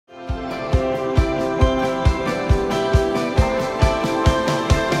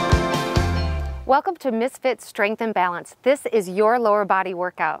Welcome to Misfit Strength and Balance. This is your lower body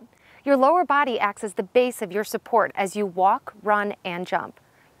workout. Your lower body acts as the base of your support as you walk, run, and jump.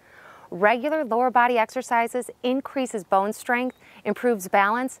 Regular lower body exercises increases bone strength, improves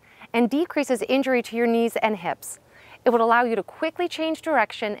balance, and decreases injury to your knees and hips. It would allow you to quickly change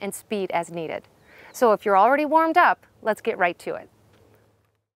direction and speed as needed. So if you're already warmed up, let's get right to it.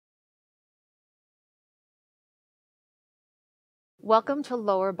 Welcome to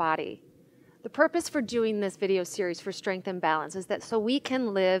lower body. The purpose for doing this video series for Strength and Balance is that so we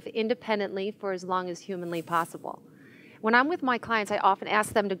can live independently for as long as humanly possible. When I'm with my clients, I often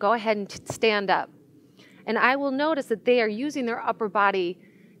ask them to go ahead and stand up. And I will notice that they are using their upper body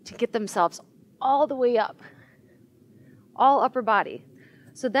to get themselves all the way up. All upper body.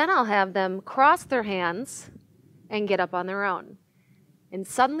 So then I'll have them cross their hands and get up on their own. And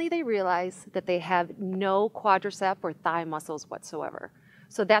suddenly they realize that they have no quadricep or thigh muscles whatsoever.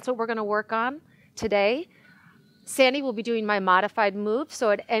 So that's what we're going to work on today. Sandy will be doing my modified move, so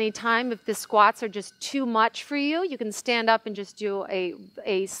at any time if the squats are just too much for you, you can stand up and just do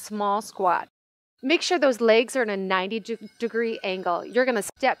a small squat. Make sure those legs are in a 90-degree angle. You're going to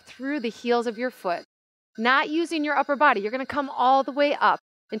step through the heels of your foot, not using your upper body. You're going to come all the way up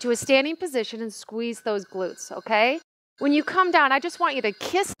into a standing position and squeeze those glutes, okay? When you come down, I just want you to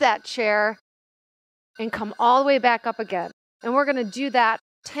kiss that chair and come all the way back up again. And we're going to do that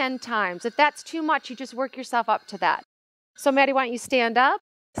 10 times. If that's too much, you just work yourself up to that. So Maddie, why don't you stand up?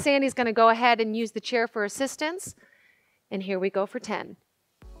 Sandy's going to go ahead and use the chair for assistance. And here we go for 10.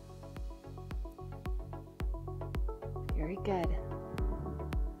 Very good.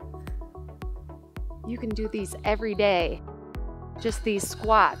 You can do these every day. Just these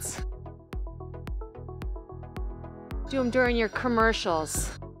squats. Do them during your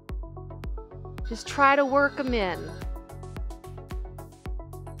commercials. Just try to work them in.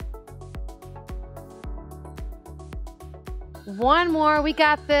 One more, we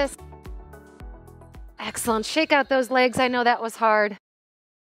got this. Excellent, shake out those legs. I know that was hard.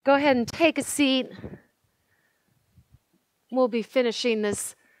 Go ahead and take a seat. We'll be finishing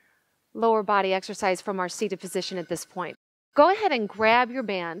this lower body exercise from our seated position at this point. Go ahead and grab your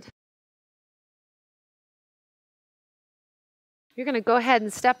band. You're going to go ahead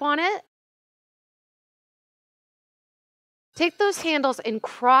and step on it. Take those handles and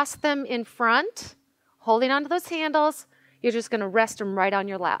cross them in front, holding onto those handles. You're just going to rest them right on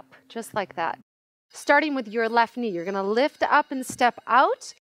your lap, just like that. Starting with your left knee, you're going to lift up and step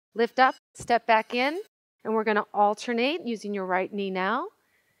out, lift up, step back in, and we're going to alternate using your right knee now.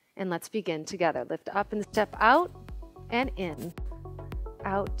 And let's begin together. Lift up and step out and in,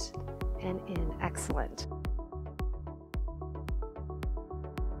 out and in. Excellent.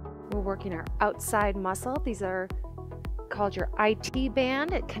 We're working our outside muscle. These are called your IT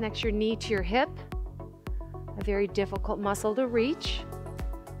band. It connects your knee to your hip. A very difficult muscle to reach.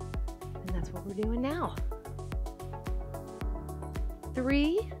 And that's what we're doing now.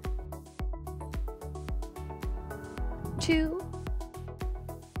 3, 2,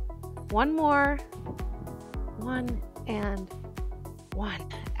 1 more. 1 and 1.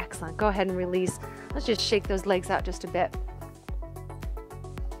 Excellent. Go ahead and release. Let's just shake those legs out just a bit.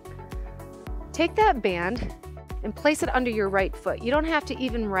 Take that band and place it under your right foot. You don't have to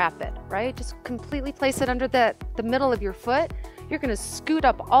even wrap it, right? Just completely place it under the middle of your foot. You're going to scoot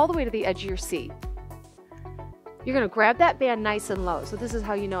up all the way to the edge of your seat. You're going to grab that band nice and low. So this is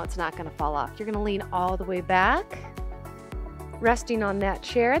how you know it's not going to fall off. You're going to lean all the way back, resting on that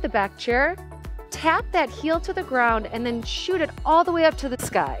chair, the back chair. Tap that heel to the ground and then shoot it all the way up to the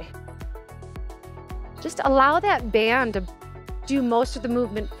sky. Just allow that band to do most of the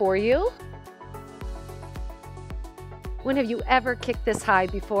movement for you. When have you ever kicked this high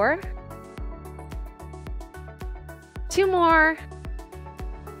before? 2 more.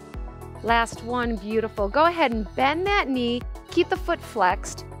 Last one, beautiful. Go ahead and bend that knee, keep the foot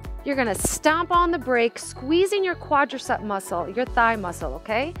flexed. You're gonna stomp on the brake, squeezing your quadricep muscle, your thigh muscle,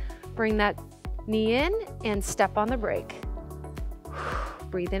 okay? Bring that knee in and step on the brake.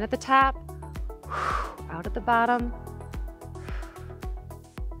 Breathe in at the top, out at the bottom.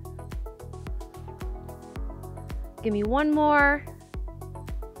 Give me one more.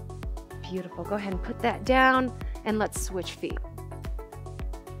 Beautiful. Go ahead and put that down and let's switch feet.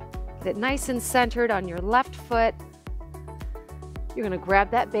 Get it nice and centered on your left foot. You're going to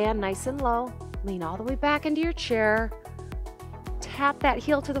grab that band nice and low, lean all the way back into your chair, tap that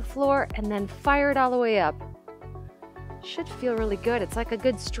heel to the floor, and then fire it all the way up. Should feel really good. It's like a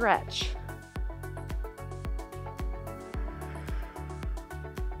good stretch.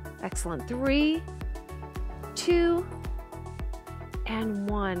 Excellent. 3, 2, and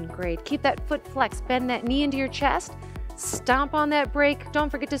 1. Great. Keep that foot flexed. Bend that knee into your chest. Stomp on that brake. Don't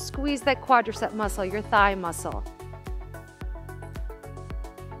forget to squeeze that quadricep muscle, your thigh muscle.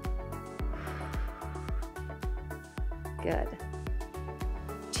 Good.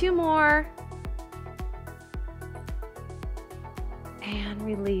 2 more. And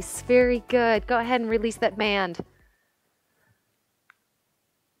release. Very good. Go ahead and release that band.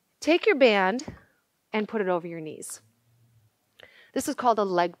 Take your band and put it over your knees. This is called a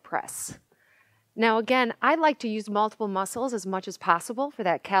leg press. Now again, I like to use multiple muscles as much as possible for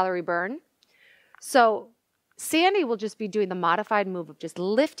that calorie burn. So Sandy will just be doing the modified move of just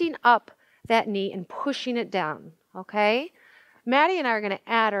lifting up that knee and pushing it down, okay? Maddie and I are going to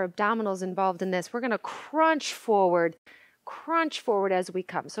add our abdominals involved in this. We're going to crunch forward as we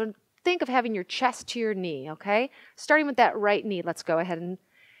come. So think of having your chest to your knee, okay? Starting with that right knee, let's go ahead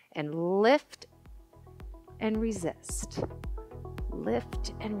and lift and resist.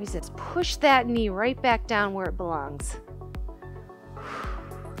 Lift and resist. Push that knee right back down where it belongs.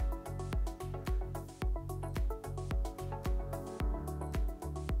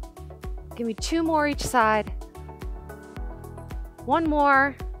 Give me 2 more each side. 1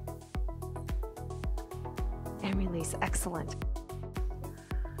 more. And release. Excellent.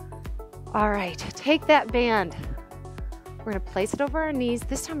 All right, take that band. We're going to place it over our knees.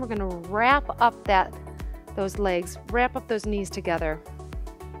 This time we're going to wrap up those legs, wrap up those knees together.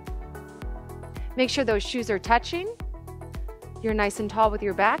 Make sure those shoes are touching. You're nice and tall with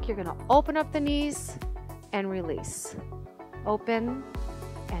your back. You're going to open up the knees and release. Open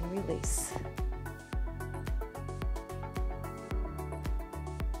and release.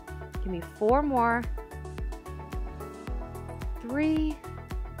 Give me 4 more. 3,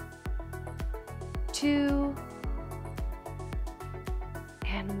 2,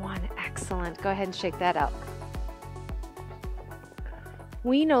 and 1. Excellent. Go ahead and shake that up.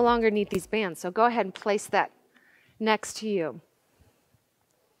 We no longer need these bands, so go ahead and place that next to you.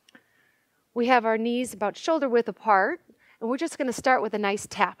 We have our knees about shoulder width apart, and we're just going to start with a nice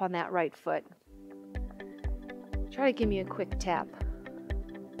tap on that right foot. Try to give me a quick tap.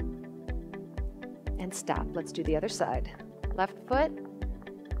 And stop. Let's do the other side. Left foot.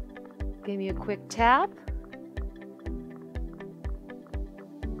 Give me a quick tap.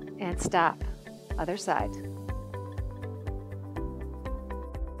 And stop. Other side.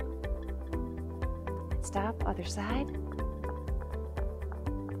 And stop. Other side.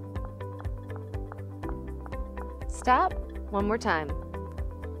 Stop. 1 more time.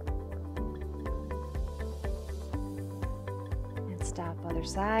 And stop. Other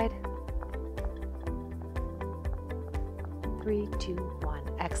side. 3, 2, 1.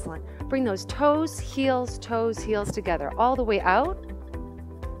 Excellent. Bring those toes, heels together. All the way out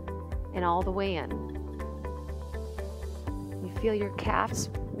and all the way in. You feel your calves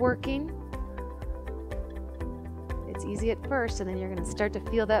working. It's easy at first, and then you're going to start to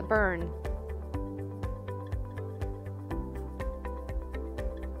feel that burn.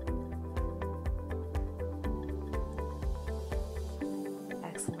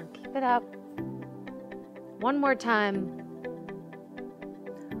 Excellent. Keep it up. 1 more time.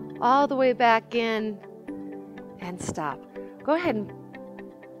 All the way back in and stop. Go ahead and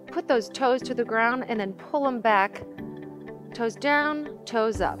put those toes to the ground and then pull them back. Toes down,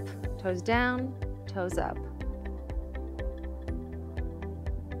 toes up. Toes down, toes up.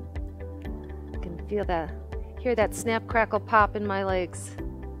 I can hear that snap, crackle, pop in my legs.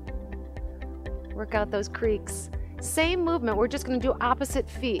 Work out those creaks. Same movement, we're just going to do opposite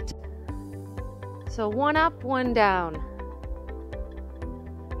feet. So 1 up, 1 down.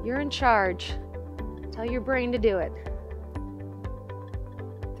 You're in charge. Tell your brain to do it.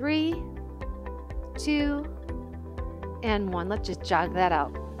 3, 2, and 1. Let's just jog that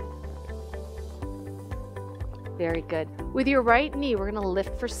out. Very good. With your right knee, we're going to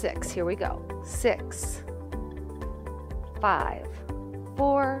lift for 6. Here we go. 6, 5,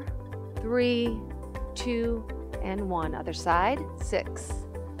 4, 3, 2, and 1. Other side. 6,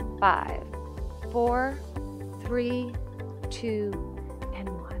 5, 4, 3, 2, and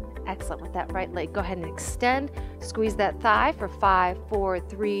 1. Excellent. With that right leg, go ahead and extend. Squeeze that thigh for 5, 4,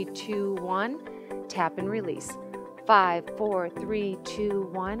 3, 2, 1. Tap and release. 5, 4, 3, 2,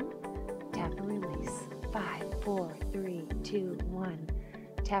 1. Tap and release. 5, 4, 3, 2, 1.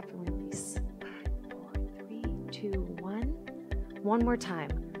 Tap and release. 5, 4, 3, 2, 1. 1 more time.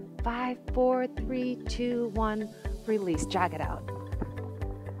 5, 4, 3, 2, 1. Release. Jog it out.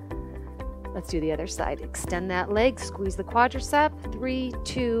 Let's do the other side. Extend that leg, squeeze the quadricep. 3,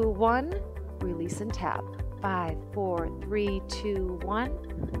 2, 1. Release and tap. 5, 4, 3, 2,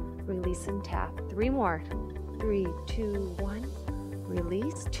 1. Release and tap. 3 more. 3, 2, 1.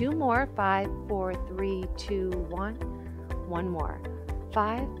 Release. 2 more. 5, 4, 3, 2, 1. 1 more.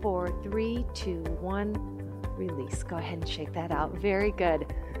 5, 4, 3, 2, 1. Release. Go ahead and shake that out. Very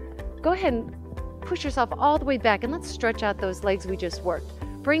good. Go ahead and push yourself all the way back and let's stretch out those legs we just worked.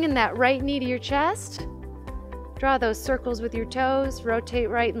 Bring in that right knee to your chest. Draw those circles with your toes. Rotate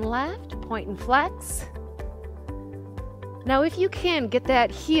right and left. Point and flex. Now if you can, get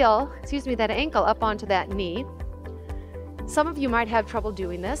that that ankle up onto that knee. Some of you might have trouble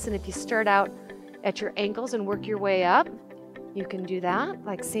doing this, and if you start out at your ankles and work your way up, you can do that,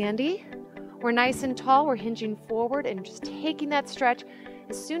 like Sandy. We're nice and tall, we're hinging forward and just taking that stretch.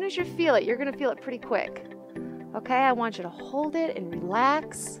 As soon as you feel it, you're gonna feel it pretty quick. Okay, I want you to hold it and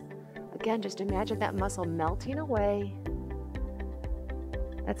relax. Again, just imagine that muscle melting away.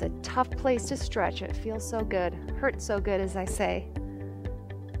 That's a tough place to stretch. It feels so good, hurts so good, as I say.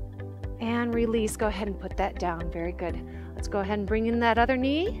 And release, go ahead and put that down, very good. Let's go ahead and bring in that other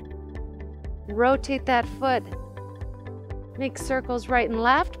knee. Rotate that foot. Make circles right and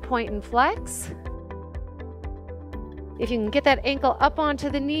left, point and flex. If you can get that ankle up onto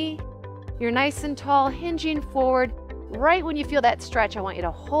the knee, you're nice and tall, hinging forward. Right when you feel that stretch, I want you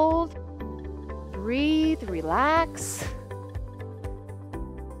to hold, breathe, relax,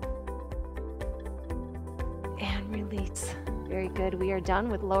 and release. Very good. We are done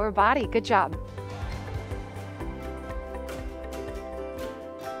with lower body. Good job.